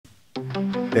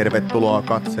Tervetuloa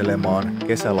katselemaan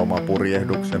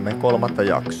kesälomapurjehduksemme kolmatta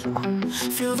jaksoa.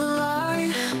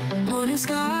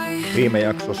 Viime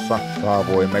jaksossa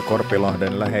saavuimme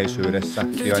Korpilahden läheisyydessä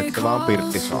sijaitsevaan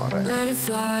Pirttisaareen.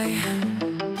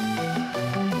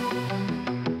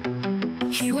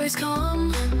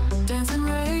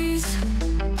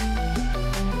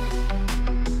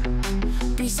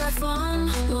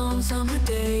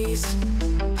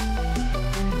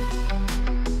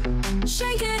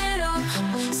 Shake it up,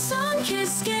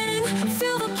 sun-kissed skin,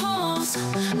 feel the pulse,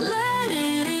 let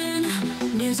it in.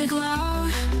 Music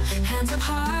loud, hands up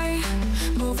high,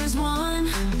 move as one,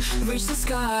 reach the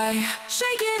sky.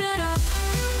 Shake it up.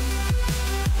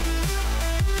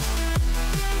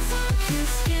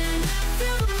 Sun-kissed skin,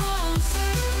 feel the pulse,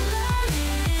 let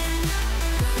it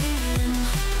in.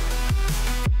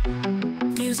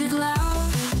 Music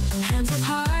loud, hands up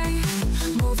high,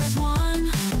 move as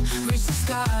one, reach the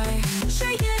sky.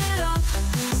 Shake it up,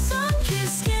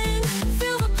 sun-kissed skin,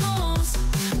 feel the pulse,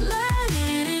 let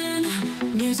it in.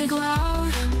 Music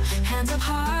loud, hands up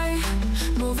high,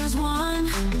 move as one,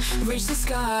 reach the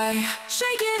sky.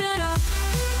 Shake it up.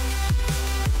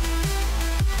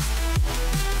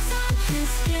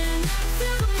 Sun-kissed skin,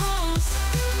 feel the pulse,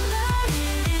 let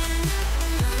it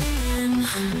in.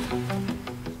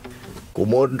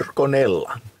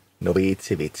 Kumorkonella. No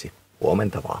vitsi.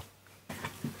 Huomenta vaan.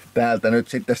 Täältä nyt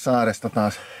sitten saaresta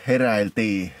taas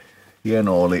heräiltiin.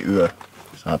 Hieno oli yö.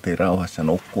 Saatiin rauhassa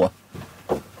nukkua.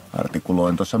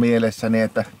 Artikuloin tuossa mielessäni,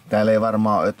 että täällä ei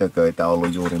varmaan ötököitä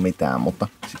ollut juuri mitään, mutta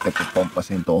sitten kun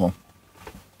pomppasin tuohon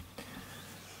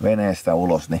veneestä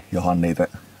ulos, niin johan niitä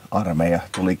armeija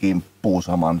tuli kimppuun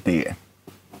saman tien.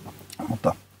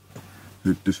 Mutta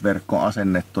hyttysverkko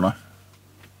asennettuna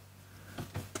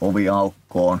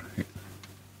oviaukkoon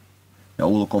ja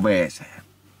ulko-WC.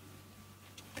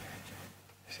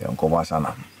 Se on kova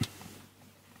sana.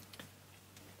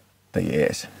 Mutta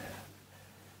jees.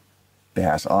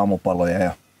 Tehdään aamupaloja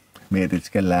ja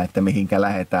mietiskellään, että mihinkä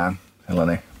lähdetään.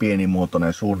 Sellainen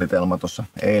pienimuotoinen suunnitelma tuossa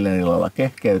eilen illalla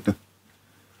kehkeytyi.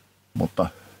 Mutta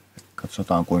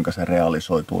katsotaan kuinka se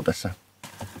realisoituu tässä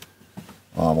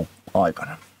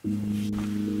aamuaikana.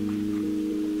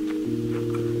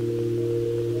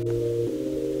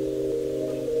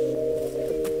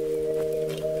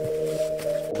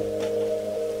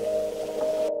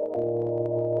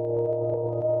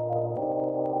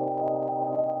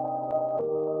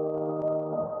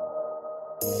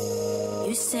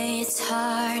 You say it's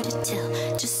hard to tell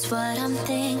just what I'm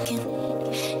thinking.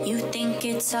 You think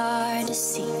it's hard to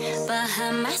see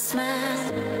behind my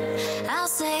smile. I'll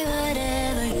say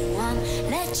whatever you want,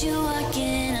 let you walk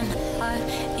in my heart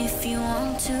if you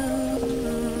want to.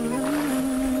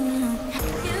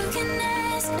 You can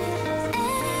ask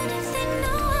anything, no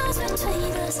walls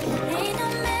between us, ain't no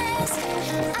mess.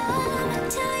 I'ma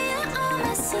tell you all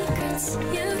my secrets.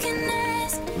 You can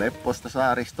ask. Lepposta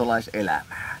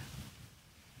saaristolaiselämää.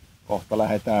 Kohta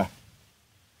lähdetään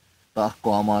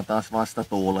tahkoamaan taas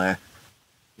vastatuuleen.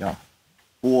 Ja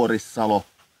Vuorissalo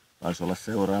taisi olla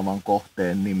seuraavan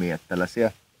kohteen nimi, että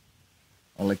tällaisia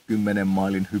alle 10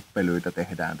 mailin hyppelyitä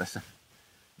tehdään tässä.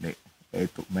 Niin ei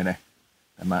mene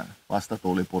tämä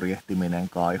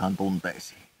vastatuulipurjehtiminenkaan ihan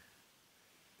tunteisiin.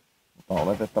 Mutta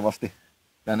oletettavasti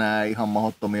tänään ei ihan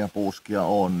mahdottomia puuskia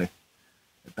on, niin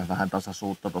että vähän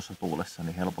tasaisuutta tuossa tuulessa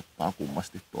niin helpottaa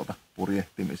kummasti tuota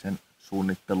purjehtimisen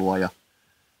suunnittelua ja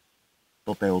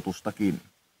toteutustakin.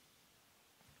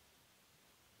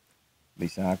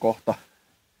 Lisää kohta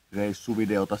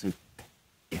reissuvideota sitten.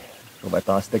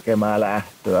 Ruvetaan tekemään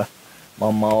lähtöä.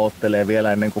 Mamma oottelee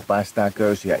vielä ennen kuin päästään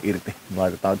köysiä irti.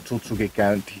 Laitetaan Tsutsuki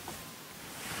käyntiin.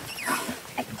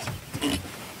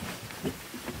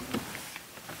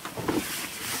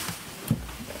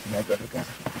 Näkö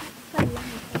rykänsä?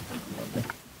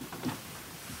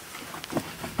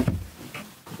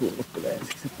 Kuuluttelee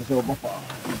ensiksi, että se on vapaa.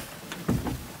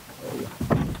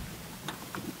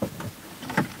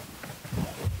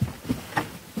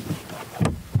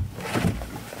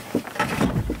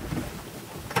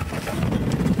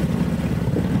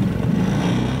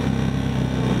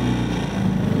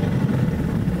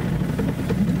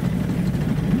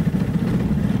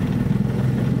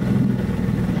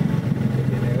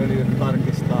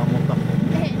 Tarkistaa, mutta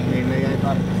niin ne jäi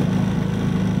tarkistamaan.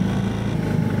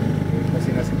 Nyt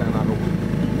sinä sitä nanu.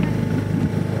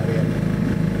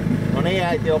 No niin,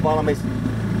 äiti on valmis.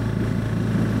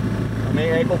 No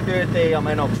niin, ei kun kyytiin ja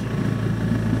menoksi.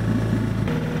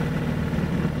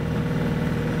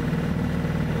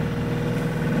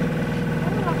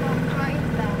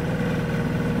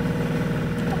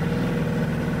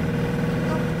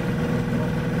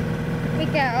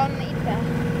 Mikä on itä?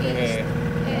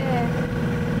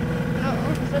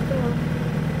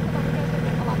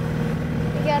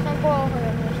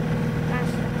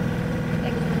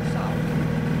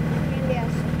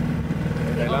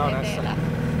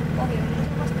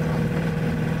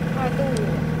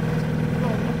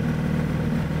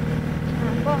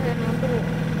 pohjoinen puu.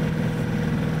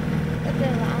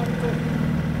 Etelä ampuu.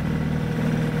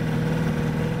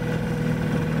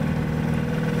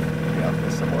 Ja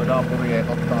tässä voidaan purjeet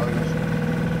ottaa ylös.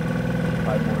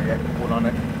 Tai purje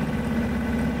punainen.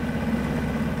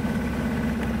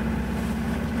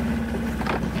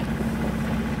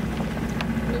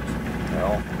 Nyt.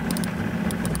 Joo.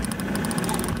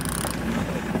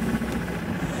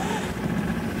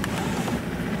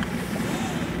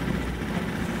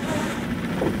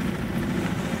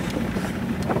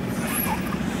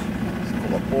 Sitten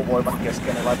kun loppuu voimat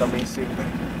kesken, niin laita liissiin.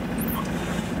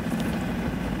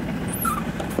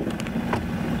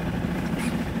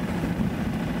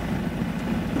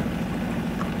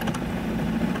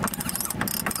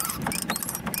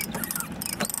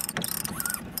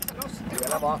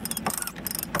 Vielä vaan.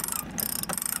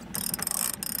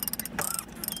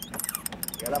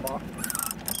 Vielä vaan.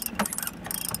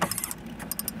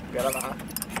 Vielä vähän.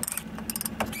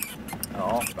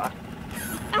 Joo, hyvä.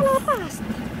 Älä päästä!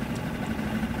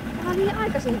 Älä liian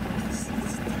aikaisin päästä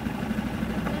sitten.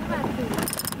 Hyvä kyllä.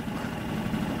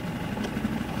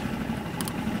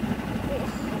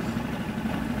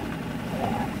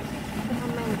 Ihan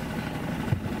mennään.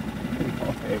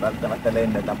 No, ei välttämättä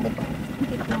lennetä, mutta...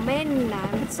 No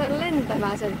mennään. Nyt se on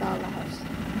lentämään sieltä on lähdössä.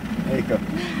 Eikö?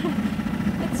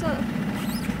 Nyt se on...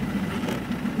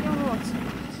 Joo, luokse.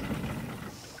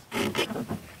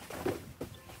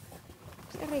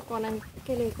 Erikoinen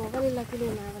keli, kun on välillä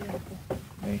kylmää ja välillä kuuma.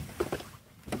 Niin.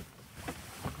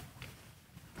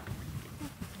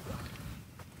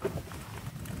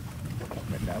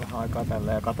 Mennään vähän aikaa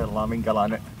tällä ja katsellaan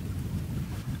minkälainen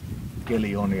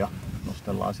keli on ja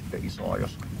nostellaan sitten isoa,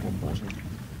 jos loppuu siitä.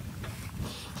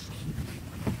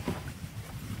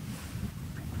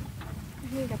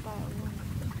 Minkä päivä on?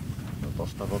 No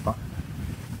tosta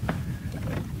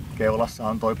keulassa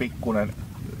on toi pikkunen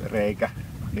reikä,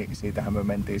 niin siitähän me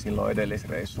mentiin silloin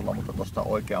edellisreissulla, mutta tosta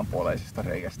oikeanpuoleisesta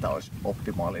reiästä olisi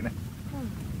optimaalinen.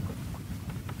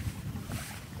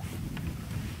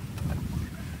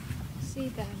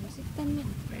 Siitähän me sitten mennään.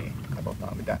 Niin,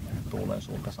 katsotaan mitä tuulen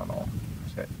suunta sanoo.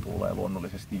 Se tuulee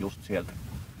luonnollisesti just sieltä.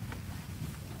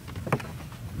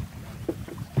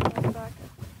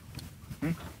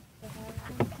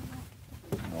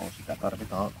 No sitä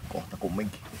tarvitaan kohta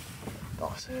kumminkin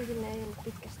taas. Sinne ei ollut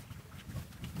pitkästi.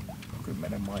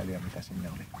 10 mailia mitä sinne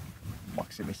oli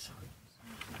maksimissa.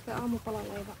 Sitten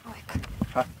aamupalaleiva aika.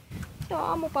 Häh? Joo,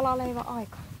 aamupalaleiva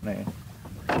aika. Niin.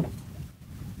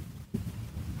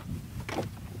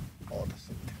 Oota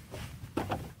sitten.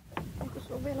 Onko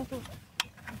sulla vielä tuosta?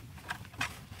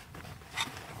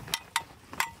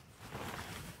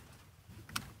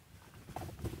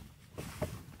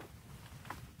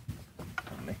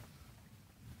 Noniin.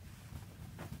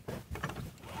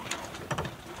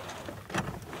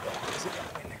 Sitä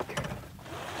minnekään.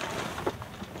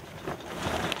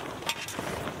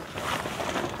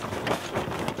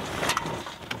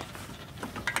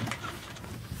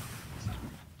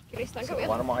 Kiristäänkö Se on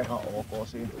vielä? varmaan ihan ok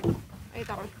siinä. Ei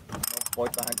tarvi. No,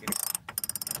 voit vähän kiristää.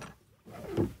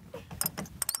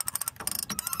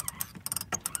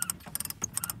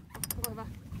 Onko hyvä?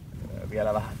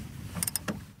 Vielä vähän.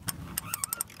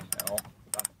 Joo,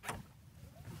 hyvä.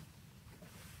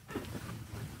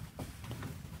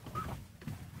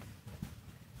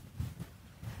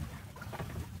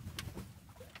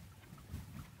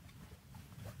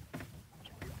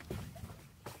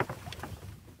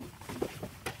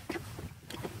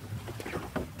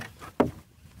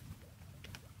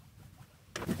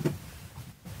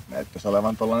 Näyttäisi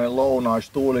olevan tollanen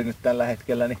lounaistuuli nyt tällä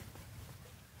hetkellä, niin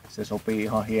se sopii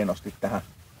ihan hienosti tähän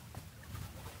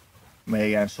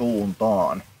meidän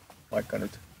suuntaan. Vaikka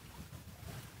nyt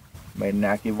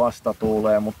mennäänkin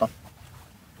vastatuuleen, mutta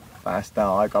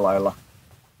päästään aika lailla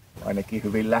ainakin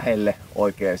hyvin lähelle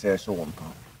oikeaan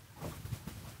suuntaan.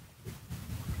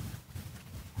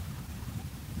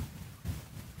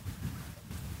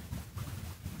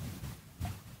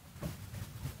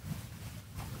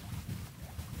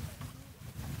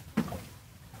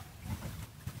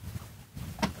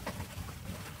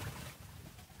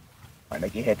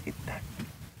 Ainakin hetkittäin.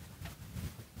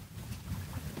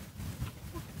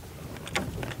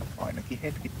 Ainakin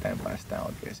hetkittäin päästään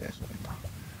oikeaan suuntaan.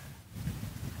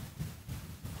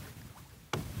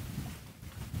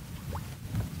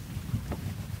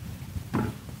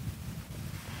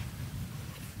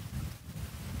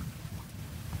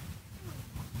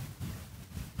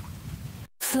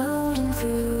 Floating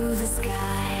through the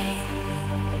sky,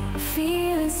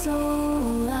 feeling so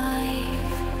alive.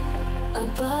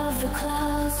 Above the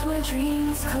clouds where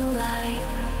dreams collide,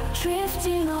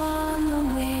 drifting on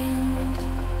the wind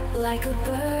like a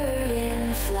bird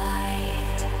in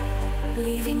flight,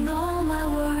 leaving all my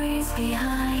worries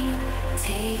behind,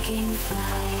 taking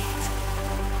flight.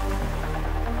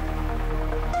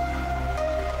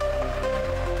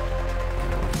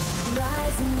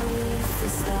 Rising with the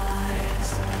stars,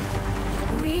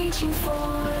 reaching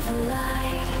for the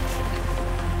light,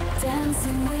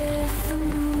 dancing with the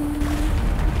moon.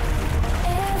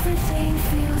 Everything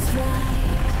feels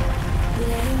right,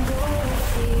 letting go of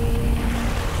fear,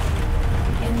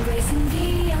 embracing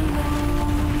the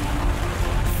unknown,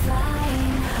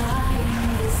 flying high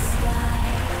in the sky,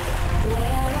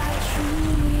 where I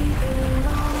truly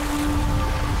belong.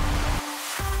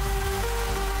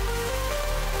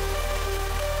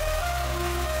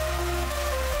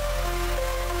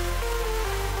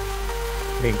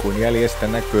 Niin kuin jäljestä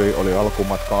näkyi, oli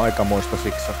alkumatka aikamoista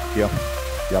siksakkia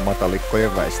ja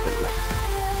matalikkojen väistelyä.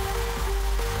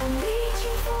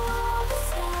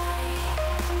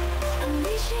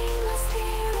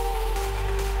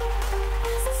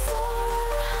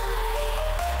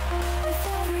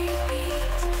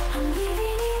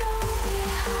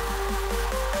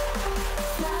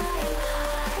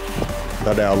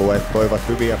 Sadealueet toivat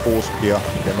hyviä puuskia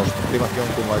ja nostattivat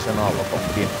jonkunlaisen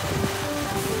aallokonkin.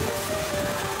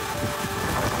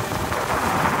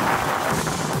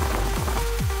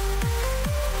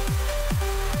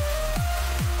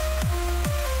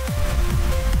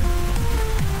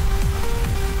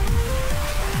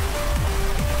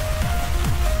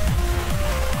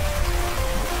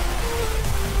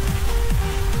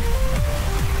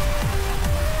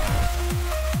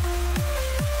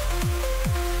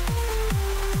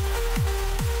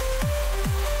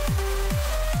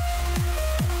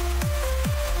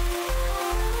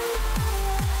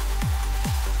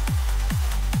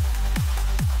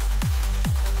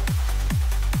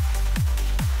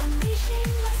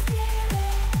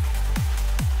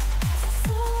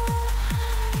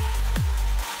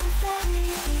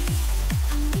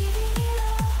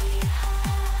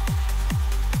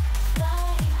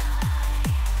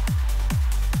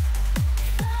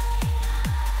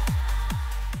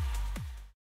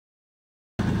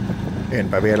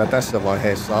 Enpä vielä tässä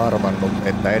vaiheessa arvannut,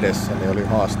 että edessäni oli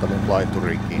haastavin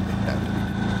laituriin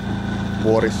kiinnittäytyminen.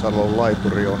 Vuorissalon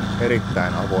laituri on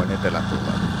erittäin avoin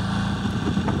eteläpuolella.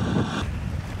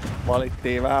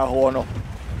 Valittiin vähän huono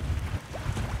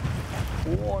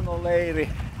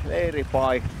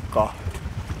leiripaikka.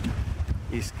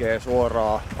 Iskee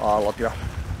suoraan aallot ja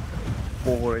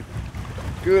puhurit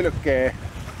kylkeen.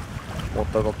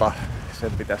 Mutta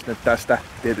sen pitäisi nyt tästä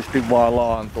tietysti vaan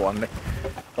laantua, niin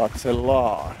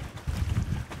katsellaan.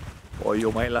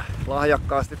 Poiju meillä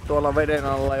lahjakkaasti tuolla veden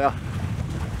alla ja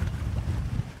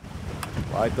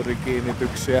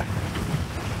laiturikiinnityksiä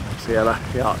siellä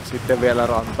ja sitten vielä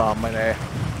rantaan menee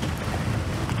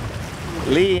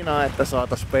liina, että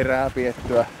saatais perää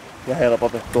piettyä ja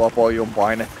helpotettua poijun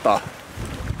painetta.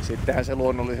 Sittenhän se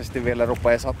luonnollisesti vielä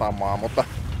rupeaa satamaan, mutta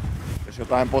jos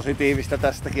jotain positiivista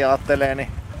tästäkin ajattelee,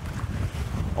 niin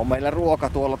on meillä ruoka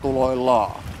tuolla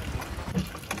tuloillaan.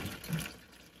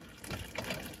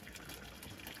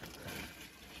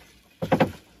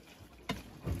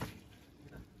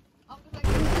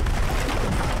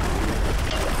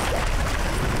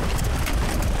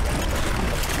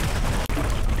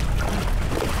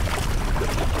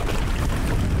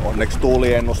 Onneksi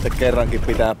tuuliennuste kerrankin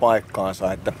pitää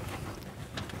paikkaansa, että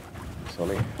se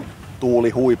oli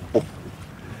tuulihuippu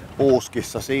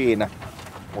puuskissa siinä,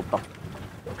 mutta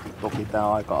toki tää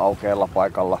on aika aukealla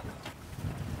paikalla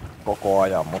koko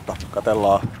ajan, mutta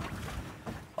katsellaan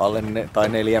alle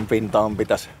 4 pintaan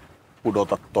pitäisi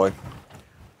pudota toi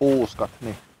puuskat,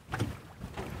 niin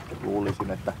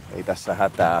luulisin, että ei tässä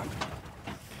hätää,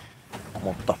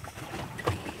 mutta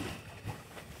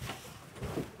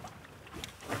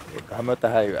eiköhän me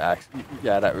tähän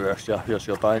jäädä yöksi ja jos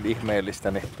jotain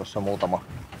ihmeellistä, niin tuossa muutama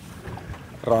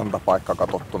rantapaikka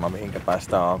katsottuna, mihinkä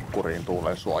päästään ankkuriin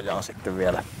tuulen suojaan sitten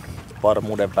vielä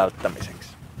varmuuden välttämiseksi.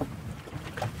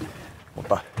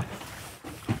 Mutta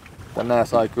tänään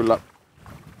sai kyllä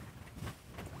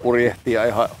purjehtia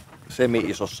ihan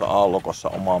semi-isossa aallokossa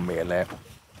omaan mieleen,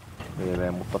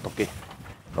 mutta toki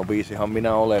noviisihan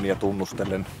minä olen ja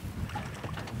tunnustelen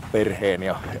perheen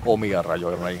ja omia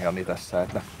rajoillani tässä,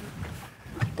 että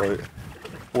toi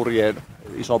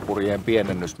isopurjeen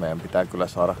pienennys meidän pitää kyllä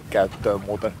saada käyttöön,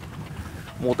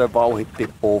 muuten vauhit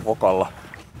tippuu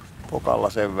vokalla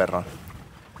sen verran.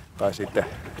 Tai sitten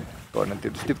toinen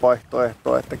tietysti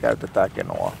vaihtoehto, että käytetään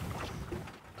kenoa.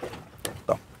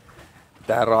 Mutta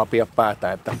pitää raapia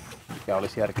päätä, että mikä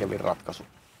olisi järkevin ratkaisu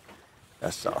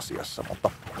tässä asiassa. Mutta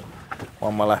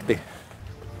mamma lähti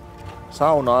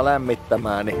saunaa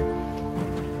lämmittämään, niin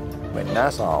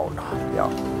mennään saunaan ja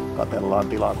katsellaan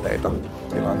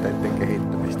tilanteiden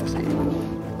kehittymistä siinä.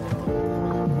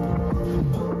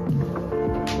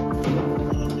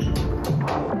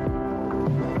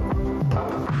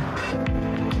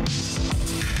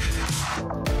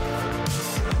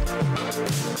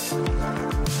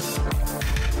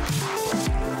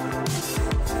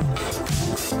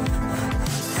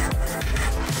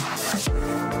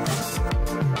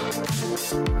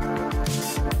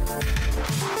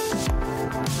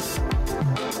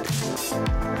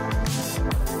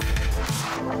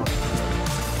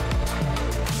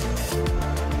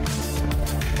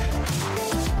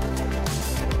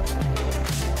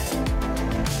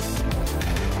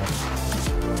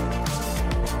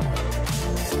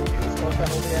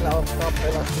 Vielä ottaa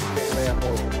pelastuskielejä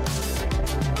pois.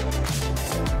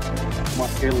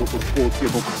 Omat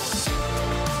kellutuspuutkin mukaan.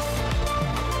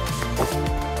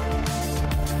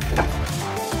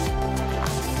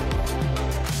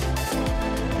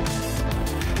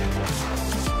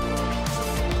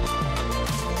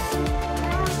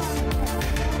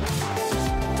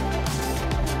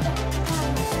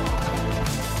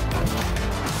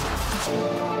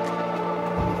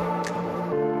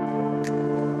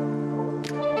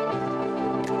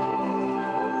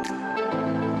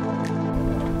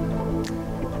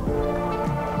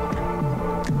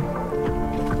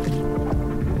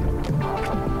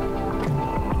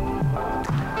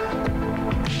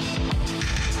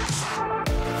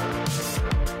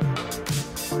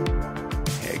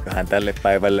 Eiköhän tälle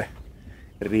päivälle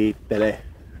riittele.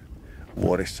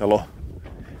 Vuorissalo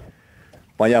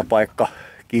majapaikka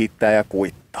kiittää ja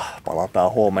kuittaa.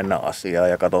 Palataan huomenna asiaan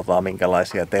ja katsotaan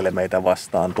minkälaisia telmeitä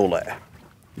vastaan tulee.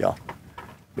 Ja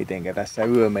mitenkä tässä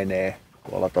yö menee.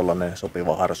 Tuolla tollanen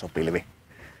sopiva harsopilvi.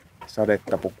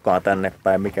 Sadetta pukkaa tänne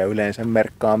päin, mikä yleensä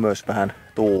merkkaa myös vähän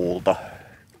tuulta.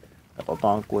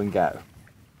 Katsotaan kuin käy.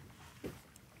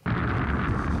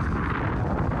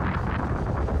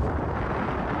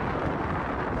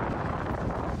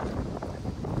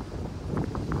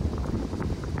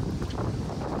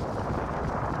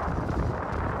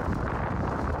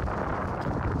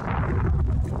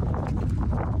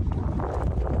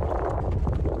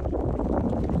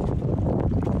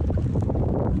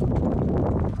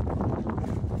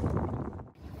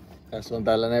 Tässä on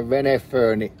tällainen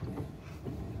venefööni.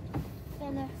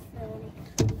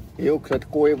 Hiukset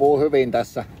kuivuu hyvin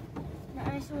tässä. No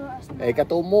ei sulla Eikä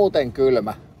tuu muuten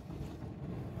kylmä.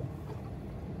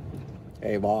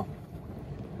 Ei vaan.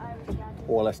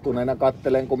 Huolestuneena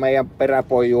kattelen, kun meidän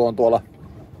peräpoju on tuolla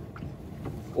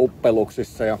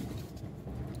uppeluksissa ja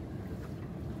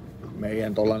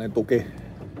meidän tollanen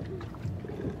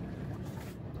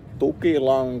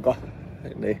tukilanka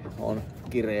niin on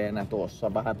kireenä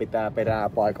tuossa. Vähän pitää perää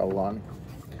paikallaan.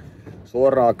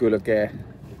 Suoraa kylkee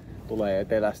tulee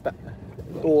etelästä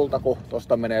tuulta, kun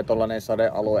tosta menee tollanen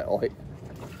sadealue ohi.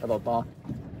 Katsotaan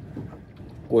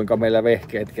kuinka meillä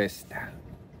vehkeet kestää.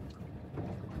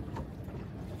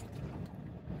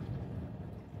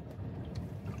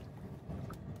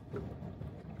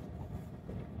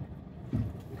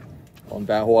 On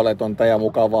tää huoletonta ja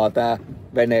mukavaa tää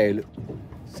veneily.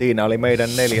 Siinä oli meidän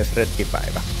 4.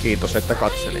 retkipäivä. Kiitos, että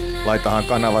katselit. Laitahan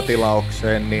kanava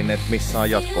tilaukseen niin et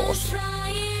missään jatko-osia.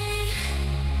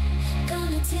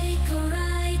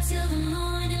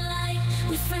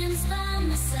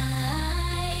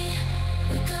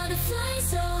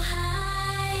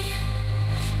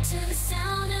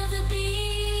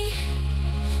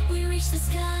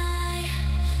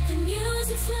 The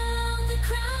music's loud, the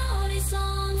crowd is on.